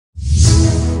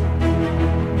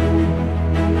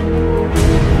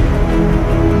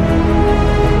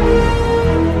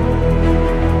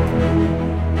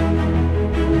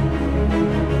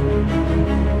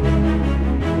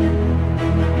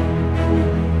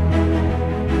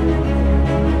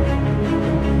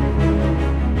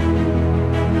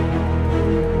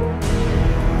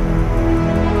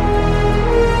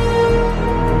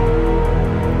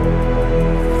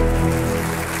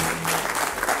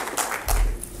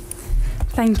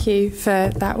Thank you for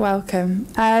that welcome.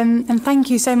 And thank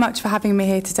you so much for having me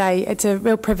here today. It's a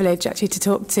real privilege actually to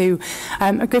talk to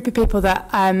a group of people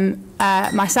that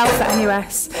myself at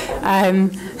NUS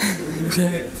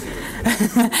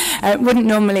wouldn't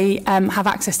normally have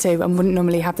access to and wouldn't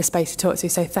normally have the space to talk to,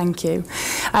 so thank you.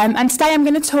 And today I'm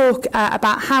going to talk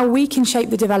about how we can shape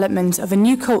the development of a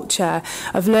new culture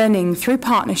of learning through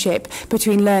partnership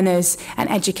between learners and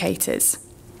educators.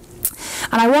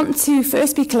 And I want to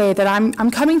first be clear that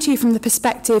I'm coming to you from the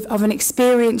perspective of an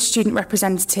experienced student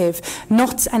representative,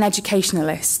 not an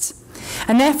educationalist.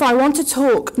 And therefore I want to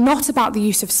talk not about the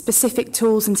use of specific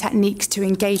tools and techniques to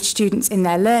engage students in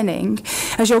their learning,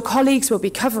 as your colleagues will be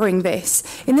covering this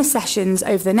in the sessions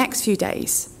over the next few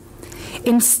days.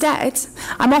 Instead,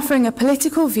 I'm offering a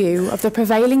political view of the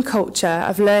prevailing culture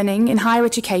of learning in higher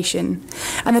education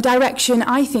and the direction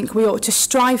I think we ought to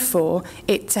strive for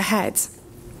it to head.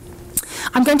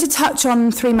 I'm going to touch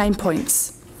on three main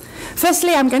points.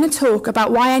 Firstly, I'm going to talk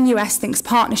about why NUS thinks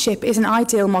partnership is an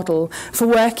ideal model for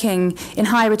working in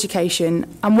higher education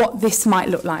and what this might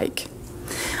look like.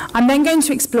 I'm then going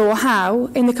to explore how,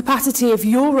 in the capacity of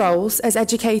your roles as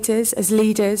educators, as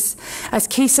leaders, as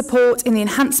key support in the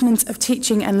enhancement of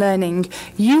teaching and learning,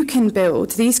 you can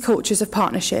build these cultures of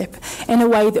partnership in a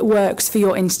way that works for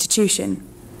your institution.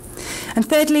 And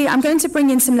thirdly, I'm going to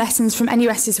bring in some lessons from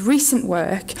NUS's recent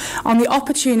work on the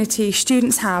opportunity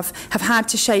students have had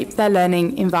to shape their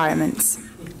learning environments.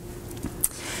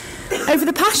 Over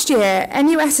the past year,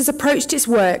 NUS has approached its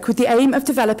work with the aim of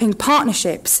developing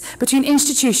partnerships between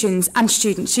institutions and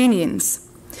students' unions.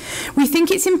 We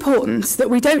think it's important that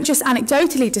we don't just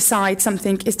anecdotally decide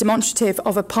something is demonstrative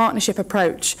of a partnership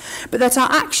approach, but that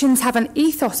our actions have an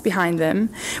ethos behind them,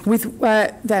 which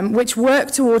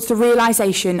work towards the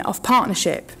realisation of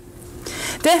partnership.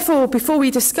 Therefore, before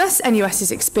we discuss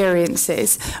NUS's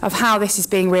experiences of how this is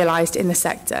being realised in the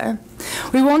sector,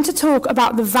 we want to talk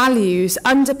about the values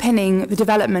underpinning the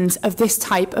development of this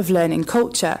type of learning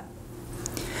culture.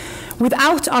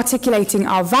 Without articulating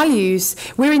our values,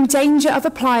 we're in danger of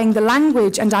applying the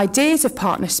language and ideas of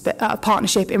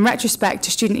partnership in retrospect to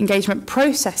student engagement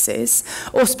processes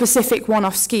or specific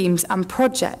one-off schemes and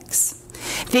projects.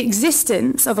 The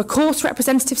existence of a course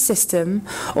representative system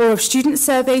or of student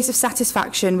surveys of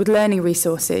satisfaction with learning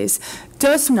resources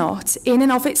does not, in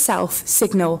and of itself,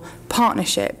 signal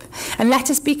partnership. And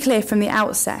let us be clear from the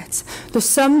outset, the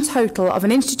sum total of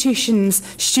an institution's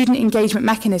student engagement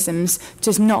mechanisms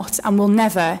does not and will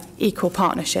never equal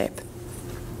partnership.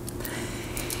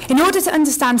 In order to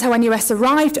understand how NUS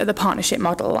arrived at the partnership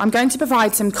model, I'm going to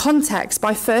provide some context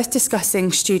by first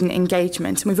discussing student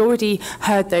engagement, and we've already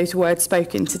heard those words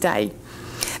spoken today.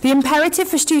 The imperative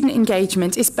for student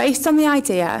engagement is based on the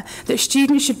idea that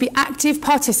students should be active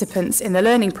participants in the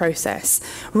learning process,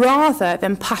 rather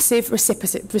than passive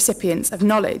recipients of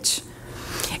knowledge.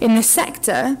 In this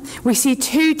sector, we see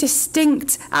two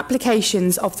distinct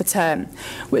applications of the term,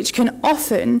 which can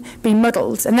often be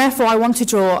muddled, and therefore I want to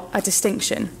draw a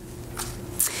distinction.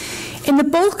 In the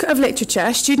bulk of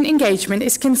literature, student engagement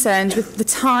is concerned with the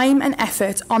time and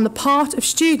effort on the part of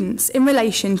students in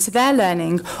relation to their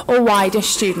learning or wider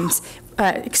student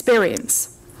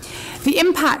experience. The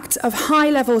impact of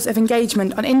high levels of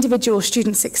engagement on individual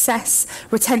student success,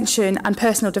 retention and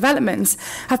personal development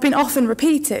have been often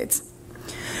repeated.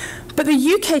 But the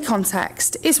UK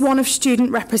context is one of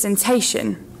student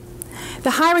representation.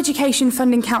 The Higher Education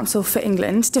Funding Council for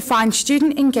England defined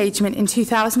student engagement in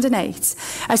 2008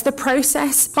 as the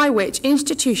process by which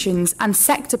institutions and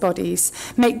sector bodies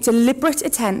make deliberate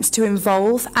attempts to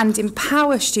involve and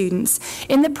empower students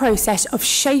in the process of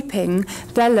shaping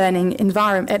their learning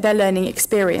environment, their learning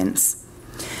experience.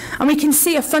 And we can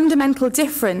see a fundamental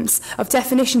difference of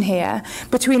definition here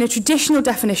between a traditional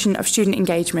definition of student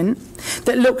engagement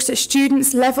that looks at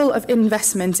students' level of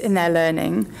investment in their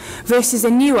learning versus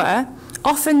a newer,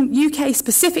 often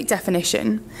UK-specific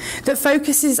definition that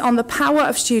focuses on the power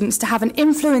of students to have an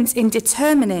influence in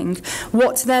determining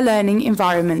what their learning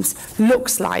environment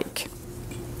looks like.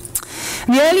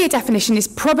 And the earlier definition is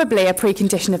probably a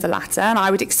precondition of the latter, and I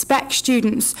would expect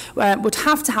students would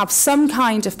have to have some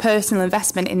kind of personal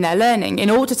investment in their learning in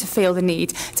order to feel the need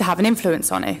to have an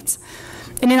influence on it.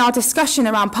 And in our discussion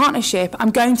around partnership, I'm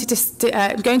going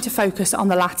to focus on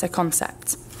the latter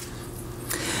concept.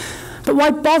 But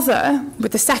why bother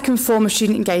with the second form of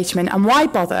student engagement, and why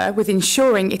bother with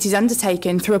ensuring it is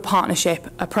undertaken through a partnership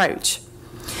approach?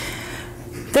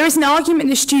 There is an argument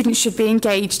that students should be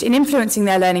engaged in influencing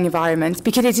their learning environment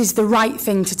because it is the right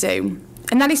thing to do.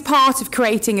 And that is part of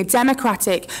creating a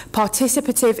democratic,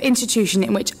 participative institution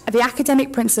in which the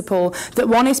academic principle that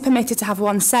one is permitted to have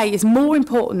one say is more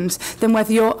important than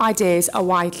whether your ideas are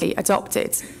widely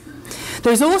adopted.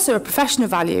 There is also a professional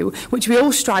value, which we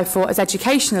all strive for as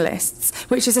educationalists,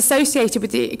 which is associated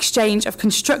with the exchange of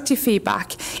constructive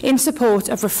feedback in support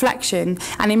of reflection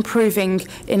and improving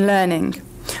in learning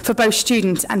for both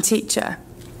student and teacher.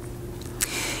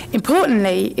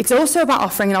 Importantly, it's also about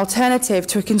offering an alternative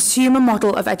to a consumer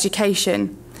model of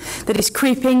education that is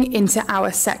creeping into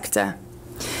our sector.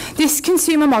 This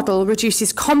consumer model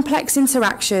reduces complex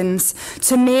interactions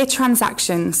to mere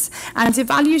transactions and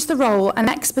devalues the role and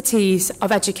expertise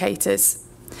of educators.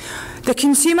 The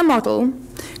consumer model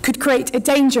could create a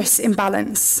dangerous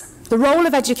imbalance. The role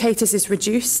of educators is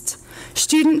reduced.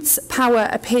 Students' power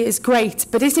appears great,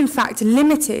 but is in fact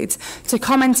limited to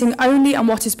commenting only on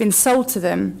what has been sold to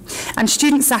them, and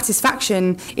student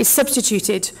satisfaction is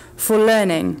substituted for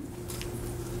learning.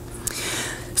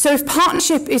 So if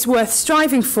partnership is worth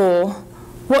striving for,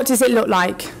 what does it look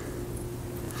like?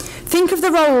 Think of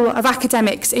the role of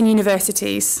academics in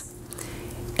universities.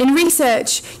 In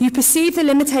research, you perceive the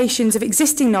limitations of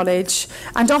existing knowledge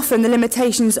and often the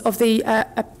limitations of the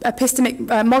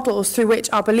epistemic models through which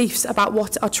our beliefs about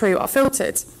what are true are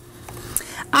filtered.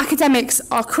 Academics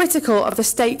are critical of the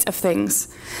state of things,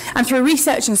 and through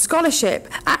research and scholarship,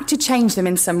 act to change them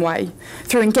in some way,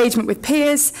 through engagement with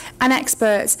peers and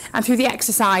experts, and through the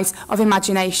exercise of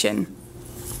imagination.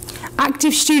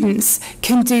 Active students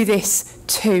can do this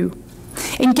too.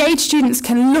 Engaged students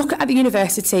can look at the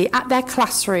university, at their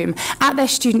classroom, at their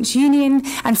students' union,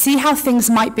 and see how things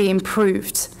might be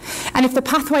improved. And if the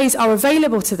pathways are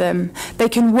available to them, they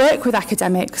can work with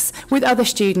academics, with other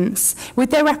students,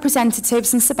 with their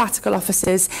representatives and sabbatical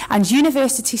officers, and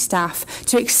university staff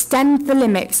to extend the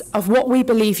limits of what we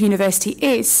believe university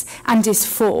is and is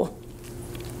for.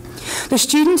 The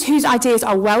student whose ideas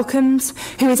are welcomed,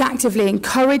 who is actively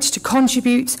encouraged to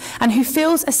contribute, and who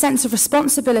feels a sense of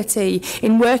responsibility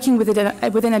in working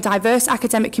within a diverse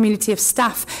academic community of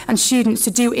staff and students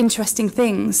to do interesting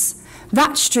things,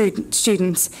 that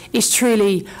student is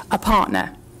truly a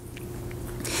partner.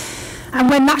 And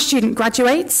when that student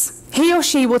graduates, he or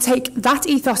she will take that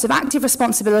ethos of active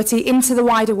responsibility into the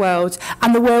wider world,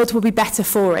 and the world will be better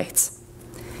for it.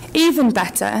 Even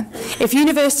better, if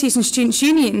universities and students'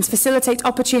 unions facilitate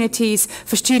opportunities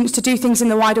for students to do things in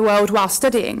the wider world while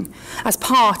studying, as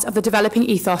part of the developing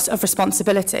ethos of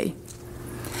responsibility.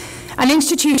 An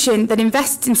institution that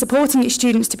invests in supporting its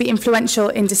students to be influential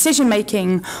in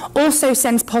decision-making also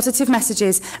sends positive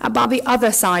messages about the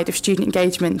other side of student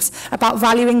engagement, about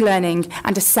valuing learning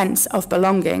and a sense of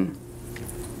belonging.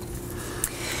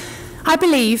 I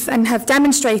believe and have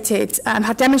demonstrated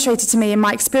to me in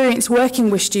my experience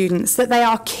working with students that they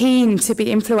are keen to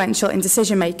be influential in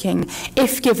decision-making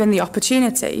if given the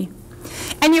opportunity.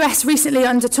 NUS recently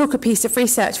undertook a piece of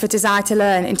research for Desire to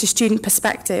Learn into student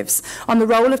perspectives on the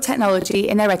role of technology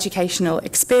in their educational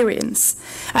experience,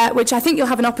 which I think you'll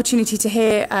have an opportunity to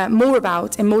hear more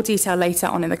about in more detail later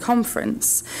on in the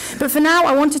conference. But for now,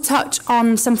 I want to touch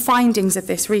on some findings of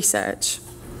this research.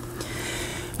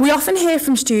 We often hear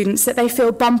from students that they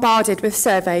feel bombarded with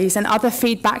surveys and other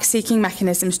feedback-seeking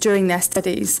mechanisms during their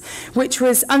studies, which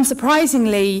was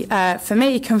unsurprisingly, for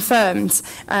me, confirmed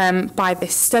by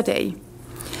this study.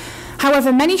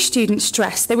 However, many students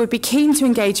stress they would be keen to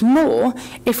engage more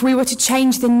if we were to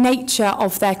change the nature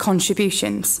of their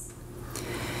contributions.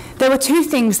 There were two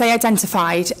things they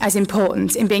identified as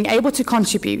important in being able to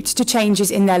contribute to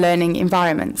changes in their learning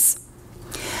environments.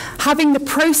 Having the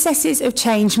processes of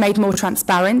change made more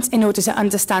transparent in order to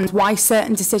understand why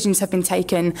certain decisions have been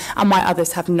taken and why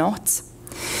others have not.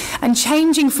 And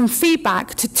changing from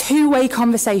feedback to two-way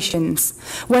conversations,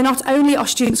 where not only are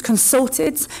students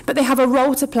consulted, but they have a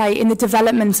role to play in the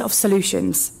development of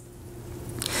solutions.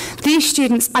 These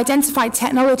students identified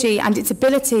technology and its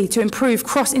ability to improve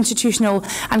cross-institutional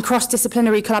and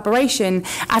cross-disciplinary collaboration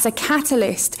as a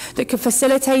catalyst that could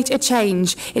facilitate a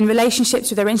change in relationships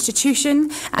with their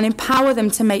institution and empower them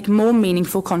to make more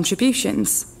meaningful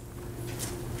contributions.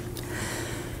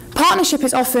 Partnership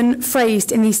is often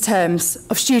phrased in these terms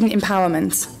of student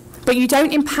empowerment, but you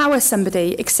don't empower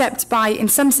somebody except by, in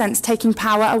some sense, taking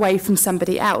power away from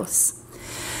somebody else.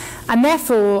 And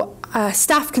therefore,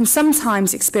 staff can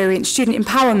sometimes experience student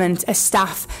empowerment as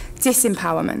staff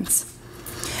disempowerment.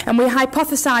 And we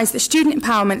hypothesise that student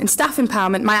empowerment and staff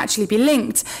empowerment might actually be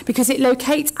linked because it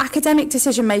locates academic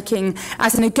decision-making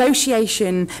as a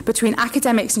negotiation between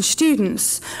academics and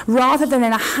students rather than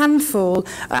in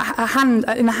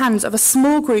in the hands of a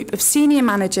small group of senior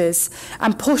managers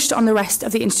and pushed on the rest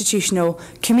of the institutional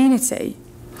community.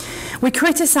 We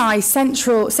criticise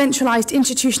centralised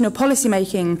institutional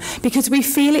policymaking because we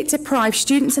feel it deprives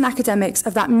students and academics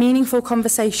of that meaningful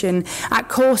conversation at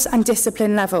course and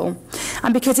discipline level,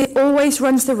 and because it always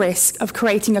runs the risk of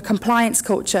creating a compliance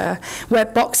culture where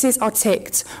boxes are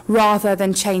ticked rather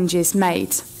than changes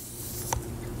made.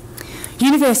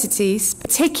 Universities,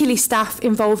 particularly staff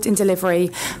involved in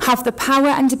delivery, have the power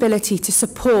and ability to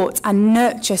support and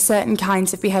nurture certain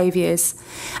kinds of behaviours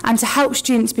and to help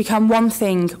students become one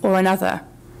thing or another.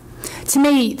 To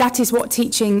me, that is what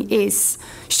teaching is.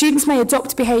 Students may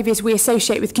adopt behaviours we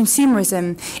associate with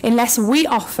consumerism unless we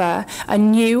offer a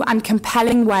new and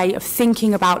compelling way of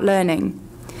thinking about learning.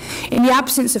 In the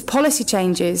absence of policy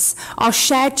changes, our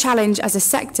shared challenge as a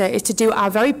sector is to do our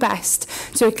very best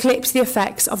to eclipse the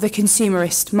effects of the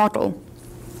consumerist model.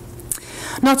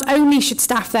 Not only should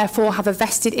staff therefore have a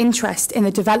vested interest in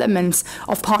the development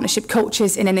of partnership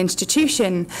cultures in an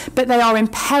institution, but they are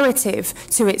imperative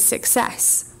to its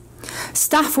success.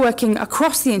 Staff working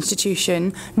across the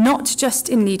institution, not just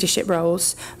in leadership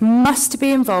roles, must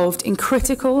be involved in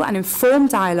critical and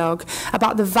informed dialogue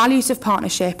about the values of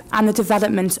partnership and the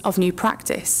development of new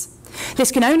practice.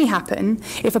 This can only happen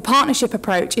if a partnership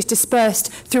approach is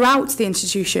dispersed throughout the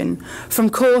institution,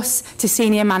 from course to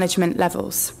senior management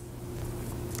levels.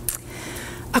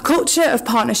 A culture of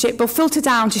partnership will filter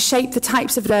down to shape the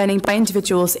types of learning by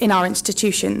individuals in our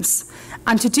institutions.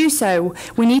 And to do so,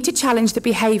 we need to challenge the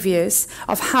behaviours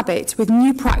of habit with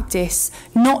new practice,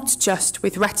 not just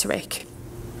with rhetoric.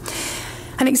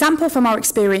 An example from our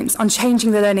experience on changing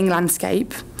the learning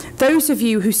landscape: those of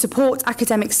you who support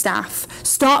academic staff,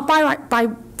 start by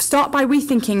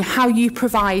rethinking how you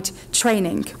provide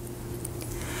training.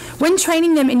 When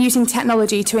training them in using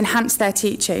technology to enhance their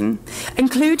teaching,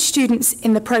 include students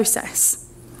in the process.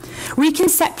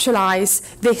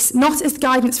 Reconceptualise this not as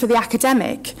guidance for the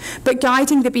academic, but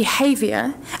guiding the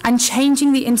behaviour and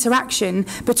changing the interaction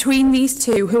between these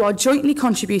two who are jointly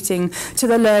contributing to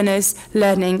the learner's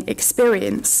learning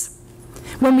experience.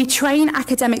 When we train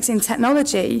academics in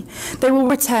technology, they will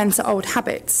return to old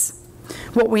habits.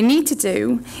 What we need to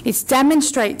do is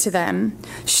demonstrate to them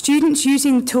students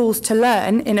using tools to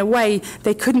learn in a way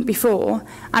they couldn't before,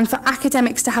 and for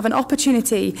academics to have an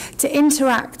opportunity to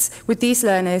interact with these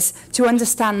learners to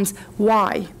understand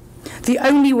why. The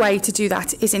only way to do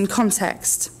that is in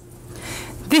context.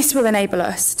 This will enable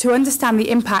us to understand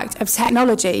the impact of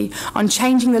technology on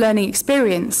changing the learning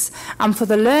experience and for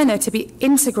the learner to be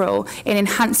integral in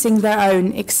enhancing their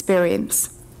own experience.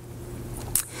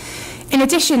 In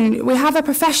addition, we have a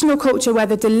professional culture where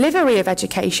the delivery of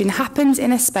education happens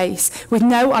in a space with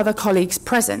no other colleagues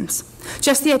present,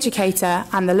 just the educator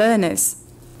and the learners.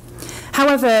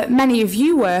 However, many of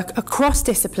you work across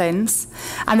disciplines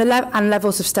and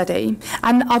levels of study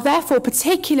and are therefore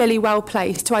particularly well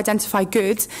placed to identify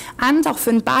good and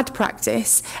often bad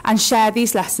practice and share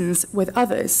these lessons with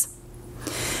others.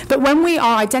 But when we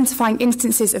are identifying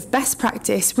instances of best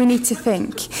practice, we need to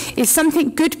think, is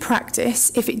something good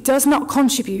practice if it does not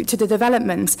contribute to the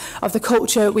development of the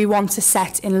culture we want to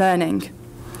set in learning?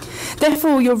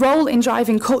 Therefore, your role in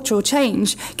driving cultural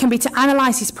change can be to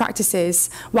analyse these practices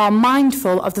while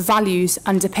mindful of the values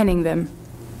underpinning them.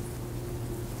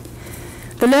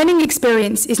 The learning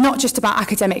experience is not just about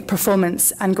academic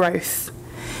performance and growth.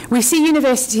 We see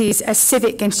universities as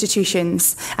civic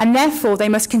institutions, and therefore they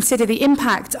must consider the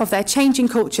impact of their changing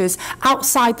cultures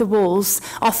outside the walls,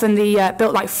 often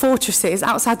built like fortresses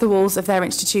outside the walls of their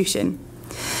institution.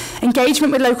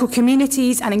 Engagement with local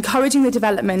communities and encouraging the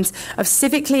development of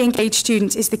civically engaged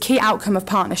students is the key outcome of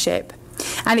partnership.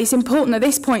 And it's important that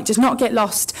this point does not get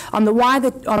lost on the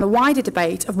wider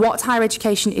debate of what higher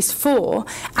education is for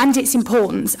and its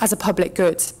importance as a public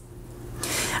good.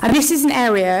 And this is an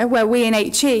area where we in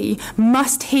HE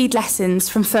must heed lessons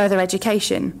from further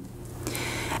education.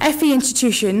 FE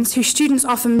institutions, whose students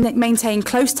often maintain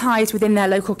close ties within their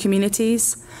local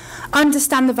communities,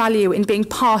 understand the value in being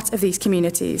part of these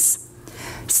communities.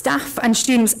 Staff and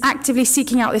students actively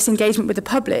seeking out this engagement with the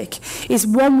public is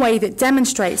one way that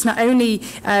demonstrates not only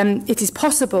it is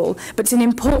possible, but it's an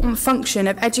important function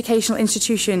of educational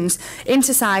institutions in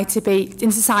society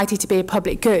to be a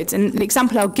public good. And the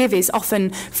example I'll give is often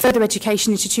further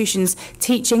education institutions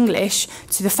teach English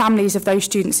to the families of those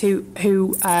students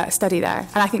who study there.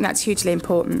 And I think that's hugely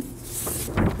important.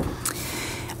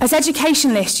 As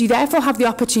educationalists, you therefore have the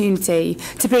opportunity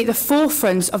to be at the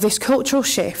forefront of this cultural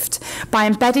shift by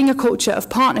embedding a culture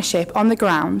of partnership on the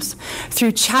ground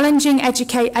through challenging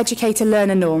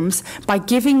educator-learner norms, by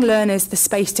giving learners the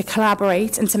space to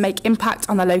collaborate and to make impact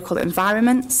on their local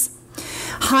environments,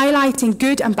 highlighting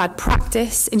good and bad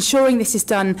practice, ensuring this is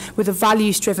done with a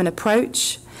values-driven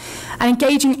approach, and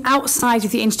engaging outside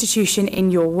of the institution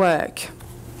in your work.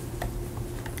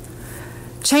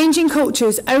 Changing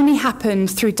cultures only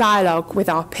happens through dialogue with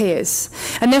our peers,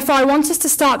 and therefore I want us to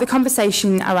start the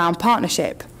conversation around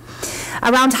partnership,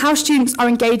 around how students are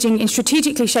engaging in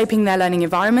strategically shaping their learning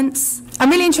environments. I'm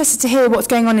really interested to hear what's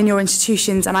going on in your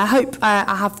institutions, and I hope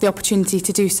I have the opportunity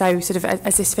to do so sort of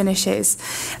as this finishes.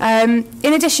 In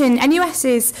addition, NUS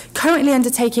is currently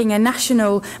undertaking a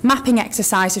national mapping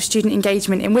exercise of student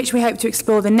engagement in which we hope to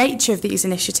explore the nature of these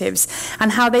initiatives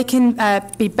and how they can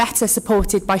be better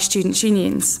supported by students'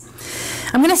 unions.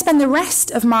 I'm going to spend the rest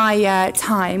of my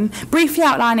time briefly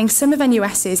outlining some of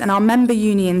NUS's and our member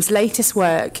unions' latest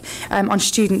work on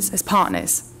students as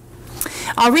partners.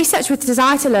 Our research with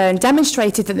Desire to Learn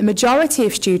demonstrated that the majority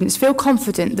of students feel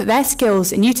confident that their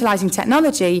skills in utilising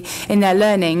technology in their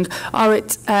learning are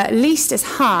at least as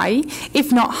high,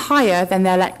 if not higher, than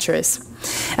their lecturers.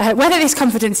 Whether this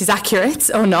confidence is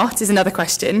accurate or not is another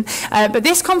question, but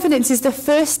this confidence is the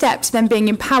first step to them being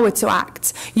empowered to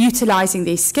act, utilising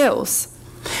these skills.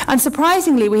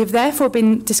 Unsurprisingly, we have therefore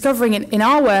been discovering in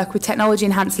our work with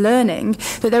technology-enhanced learning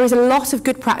that there is a lot of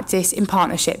good practice in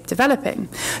partnership developing.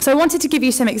 So I wanted to give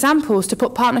you some examples to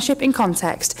put partnership in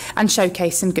context and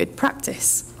showcase some good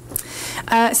practice.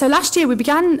 So last year we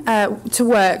began to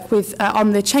work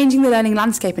on the Changing the Learning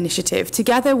Landscape initiative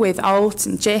together with ALT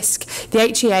and JISC, the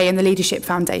HEA and the Leadership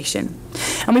Foundation.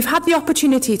 And we've had the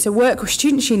opportunity to work with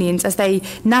students' unions as they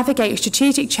navigate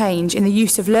strategic change in the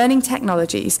use of learning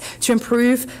technologies to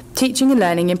improve teaching and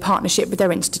learning in partnership with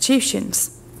their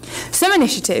institutions. Some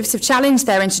initiatives have challenged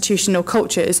their institutional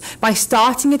cultures by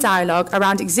starting a dialogue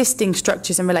around existing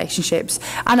structures and relationships,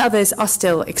 and others are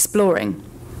still exploring.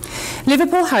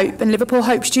 Liverpool Hope and Liverpool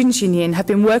Hope Students' Union have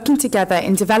been working together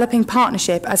in developing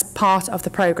partnership as part of the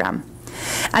programme.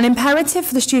 An imperative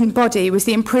for the student body was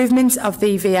the improvement of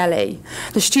the VLE.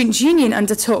 The Students' Union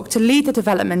undertook to lead the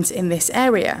development in this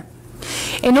area.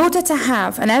 In order to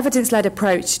have an evidence-led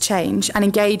approach to change and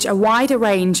engage a wider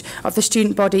range of the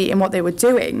student body in what they were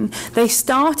doing, they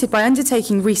started by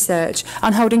undertaking research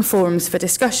and holding forums for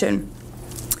discussion.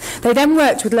 They then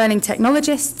worked with learning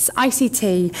technologists,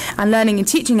 ICT and learning and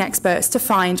teaching experts to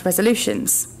find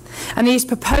resolutions. And these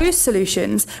proposed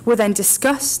solutions were then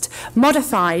discussed,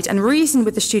 modified and reasoned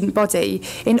with the student body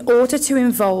in order to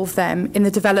involve them in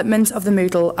the development of the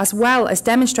Moodle, as well as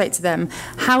demonstrate to them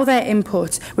how their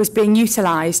input was being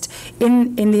utilised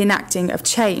in the enacting of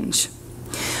change.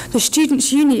 The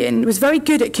Students' Union was very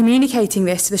good at communicating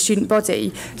this to the student body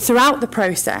throughout the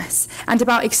process and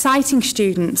about exciting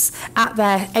students at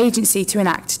their agency to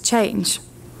enact change.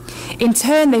 In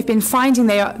turn, they've been finding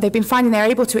they're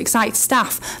able to excite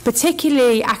staff,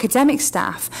 particularly academic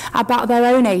staff, about their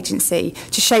own agency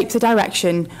to shape the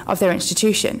direction of their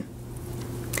institution.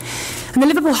 And the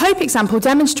Liverpool Hope example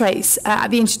demonstrates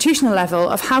at the institutional level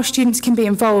of how students can be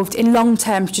involved in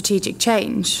long-term strategic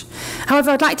change.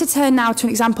 However, I'd like to turn now to an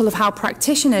example of how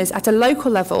practitioners at a local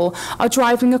level are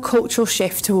driving a cultural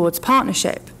shift towards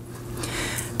partnership.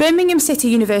 Birmingham City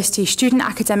University Student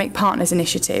Academic Partners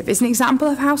Initiative is an example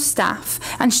of how staff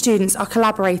and students are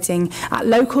collaborating at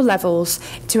local levels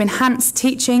to enhance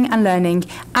teaching and learning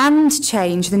and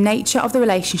change the nature of the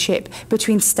relationship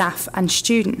between staff and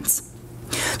students.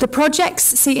 The projects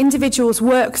see individuals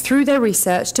work through their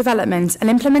research, development and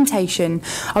implementation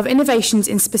of innovations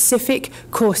in specific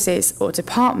courses or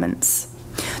departments.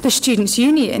 The Students'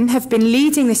 Union have been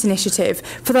leading this initiative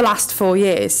for the last 4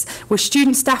 years, with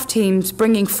student staff teams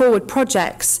bringing forward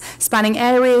projects spanning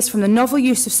areas from the novel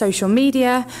use of social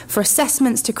media for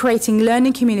assessments to creating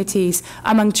learning communities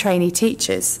among trainee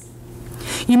teachers.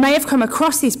 You may have come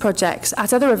across these projects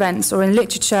at other events or in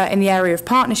literature in the area of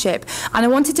partnership, and I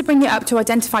wanted to bring it up to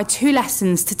identify 2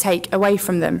 lessons to take away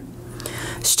from them.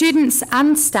 Students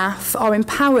and staff are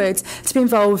empowered to be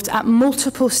involved at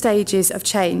multiple stages of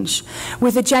change,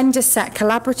 with agendas set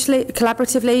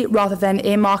collaboratively rather than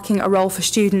earmarking a role for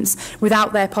students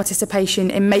without their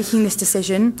participation in making this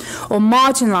decision or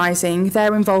marginalising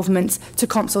their involvement to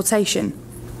consultation.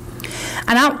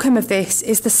 An outcome of this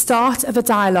is the start of a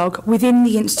dialogue within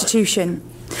the institution.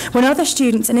 When other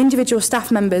students and individual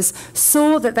staff members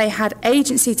saw that they had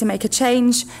agency to make a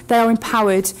change, they are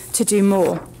empowered to do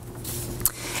more.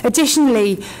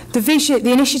 Additionally,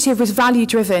 the initiative was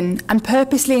value-driven and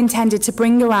purposely intended to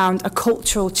bring around a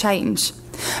cultural change.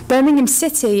 Birmingham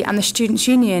City and the Students'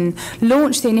 Union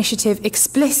launched the initiative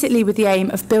explicitly with the aim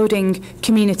of building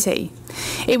community.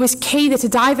 It was key that a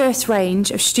diverse range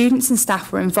of students and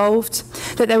staff were involved,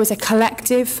 that there was a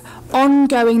collective,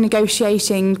 ongoing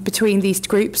negotiating between these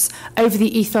groups over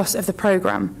the ethos of the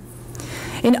programme.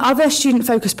 In other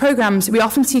student-focused programmes, we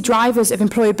often see drivers of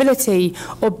employability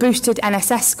or boosted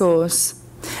NSS scores.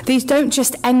 These don't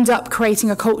just end up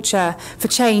creating a culture for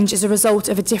change as a result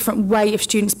of a different way of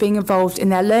students being involved in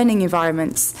their learning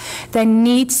environments. There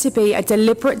needs to be a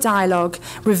deliberate dialogue,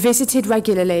 revisited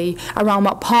regularly, around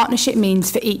what partnership means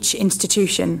for each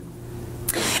institution.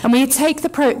 And we take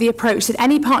the approach that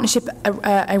any partnership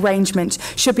arrangement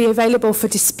should be available for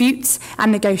disputes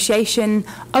and negotiation.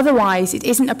 Otherwise, it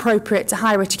isn't appropriate to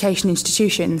higher education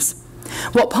institutions.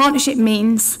 What partnership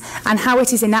means and how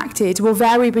it is enacted will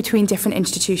vary between different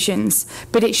institutions,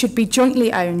 but it should be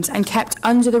jointly owned and kept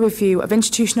under the review of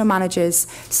institutional managers,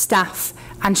 staff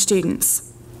and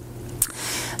students.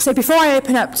 So before I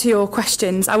open up to your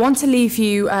questions, I want to leave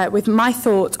you with my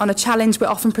thought on a challenge we're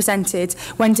often presented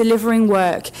when delivering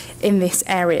work in this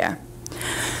area.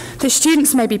 The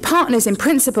students may be partners in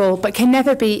principle, but can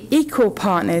never be equal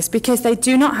partners because they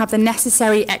do not have the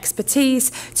necessary expertise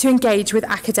to engage with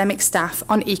academic staff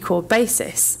on equal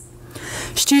basis.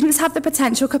 Students have the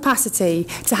potential capacity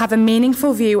to have a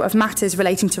meaningful view of matters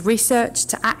relating to research,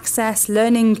 to access,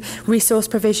 learning, resource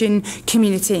provision,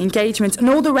 community engagement, and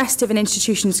all the rest of an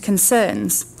institution's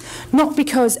concerns, not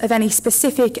because of any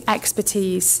specific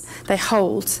expertise they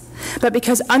hold, but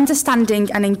because understanding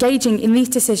and engaging in these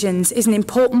decisions is an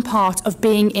important part of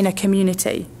being in a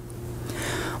community.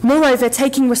 Moreover,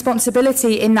 taking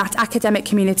responsibility in that academic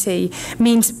community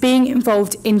means being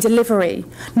involved in delivery,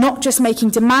 not just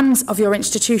making demands of your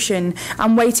institution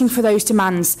and waiting for those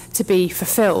demands to be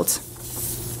fulfilled.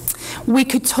 We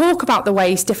could talk about the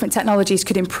ways different technologies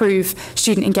could improve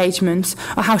student engagement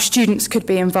or how students could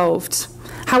be involved.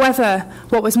 However,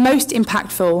 what was most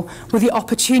impactful were the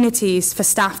opportunities for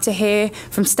staff to hear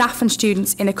from staff and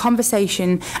students in a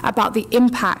conversation about the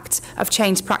impact of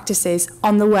change practices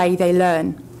on the way they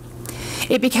learn.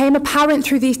 It became apparent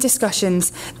through these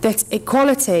discussions that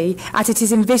equality, as it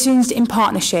is envisioned in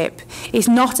partnership, is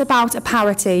not about a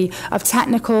parity of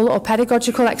technical or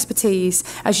pedagogical expertise,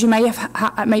 as you may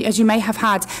have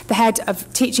had the head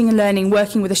of teaching and learning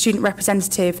working with a student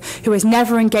representative who has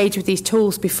never engaged with these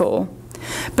tools before.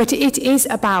 But it is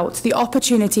about the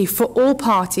opportunity for all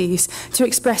parties to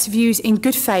express views in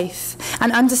good faith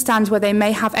and understand where they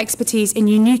may have expertise in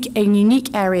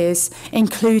unique areas,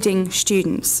 including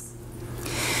students.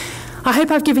 I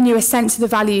hope I've given you a sense of the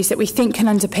values that we think can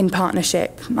underpin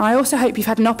partnership. I also hope you've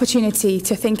had an opportunity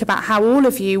to think about how all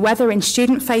of you, whether in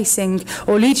student-facing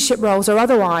or leadership roles or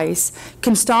otherwise,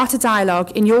 can start a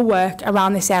dialogue in your work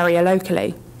around this area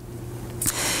locally.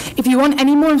 If you want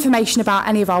any more information about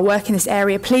any of our work in this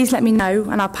area, please let me know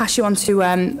and I'll pass you on to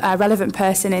a relevant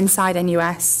person inside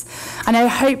NUS. And I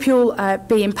hope you'll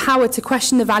be empowered to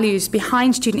question the values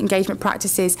behind student engagement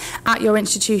practices at your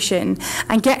institution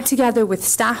and get together with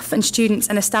staff and students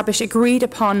and establish agreed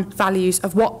upon values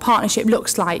of what partnership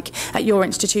looks like at your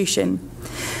institution.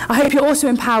 I hope you're also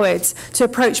empowered to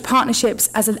approach partnerships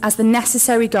as the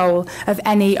necessary goal of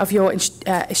any of your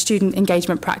student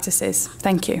engagement practices.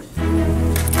 Thank you.